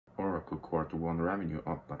Q1 revenue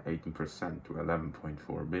up by 18% to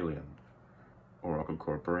 11.4 billion. Oracle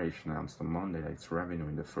Corporation announced on Monday that its revenue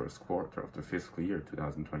in the first quarter of the fiscal year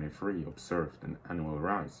 2023 observed an annual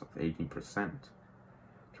rise of 18%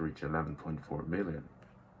 to reach 11.4 billion.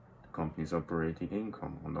 The company's operating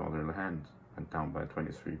income, on the other hand, went down by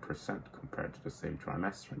 23% compared to the same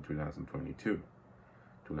trimester in 2022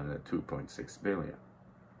 to land at 2.6 billion,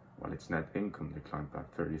 while its net income declined by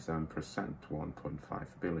 37% to 1.5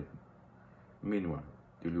 billion. Meanwhile,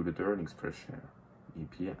 diluted earnings per share,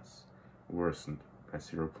 EPS, worsened by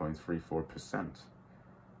 0.34%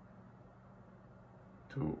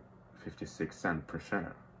 to 56 cents per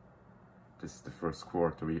share. This is the first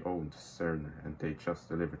quarter we owned Cerner, and they just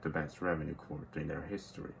delivered the best revenue quarter in their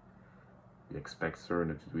history. We expect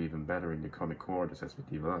Cerner to do even better in the coming quarters as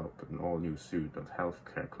we develop an all-new suite of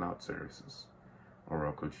healthcare cloud services,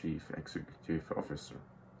 Oracle Chief Executive Officer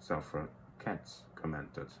Safra Catz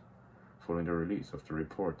commented. Following the release of the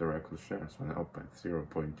report, Oracle shares went up by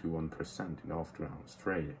 0.21% in after-hours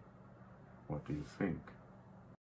trading. What do you think?